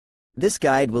This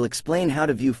guide will explain how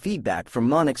to view feedback from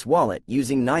Monyx Wallet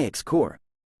using Nayax Core.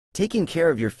 Taking care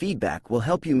of your feedback will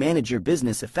help you manage your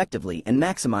business effectively and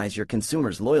maximize your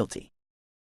consumers' loyalty.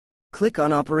 Click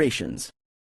on Operations.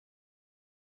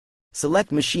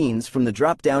 Select Machines from the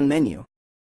drop-down menu.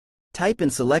 Type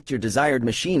and select your desired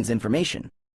machine's information.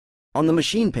 On the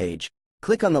machine page,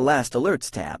 click on the Last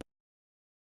Alerts tab.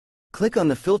 Click on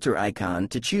the filter icon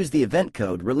to choose the event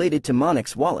code related to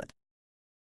Monyx Wallet.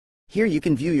 Here you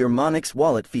can view your Monyx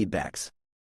Wallet feedbacks.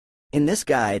 In this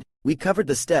guide, we covered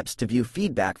the steps to view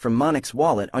feedback from Monyx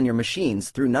Wallet on your machines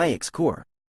through Nayax Core.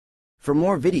 For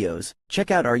more videos,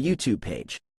 check out our YouTube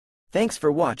page. Thanks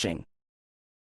for watching.